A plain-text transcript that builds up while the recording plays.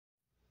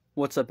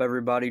What's up,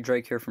 everybody?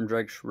 Drake here from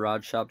Drake's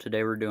Garage Shop.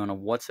 Today we're doing a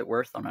what's it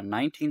worth on a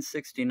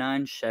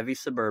 1969 Chevy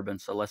Suburban.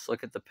 So let's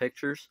look at the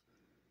pictures,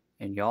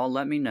 and y'all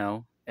let me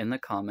know in the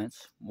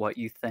comments what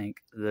you think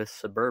this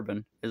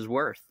Suburban is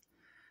worth.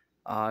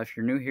 If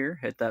you're new here,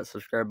 hit that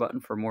subscribe button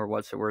for more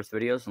what's it worth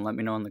videos, and let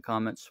me know in the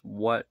comments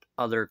what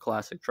other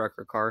classic truck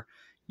or car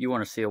you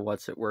want to see a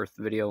what's it worth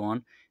video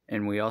on.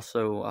 And we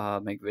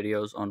also make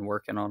videos on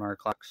working on our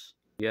clocks.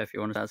 Yeah, if you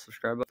want to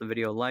subscribe, the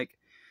video like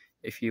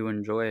if you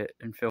enjoy it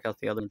and check out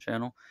the other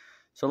channel.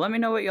 So let me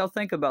know what y'all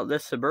think about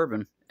this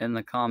Suburban in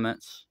the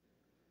comments.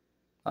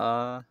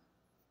 I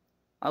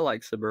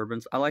like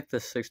Suburbans. I like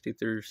the 60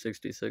 through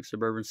 66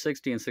 Suburban.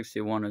 60 and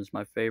 61 is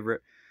my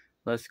favorite.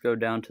 Let's go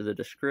down to the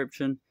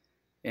description,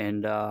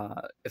 and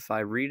if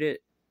I read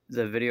it,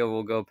 the video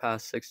will go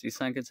past 60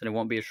 seconds and it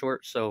won't be a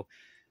short. So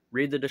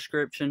read the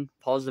description,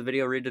 pause the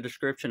video, read the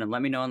description, and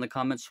let me know in the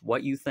comments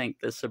what you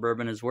think this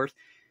Suburban is worth.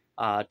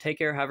 Take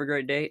care, have a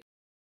great day.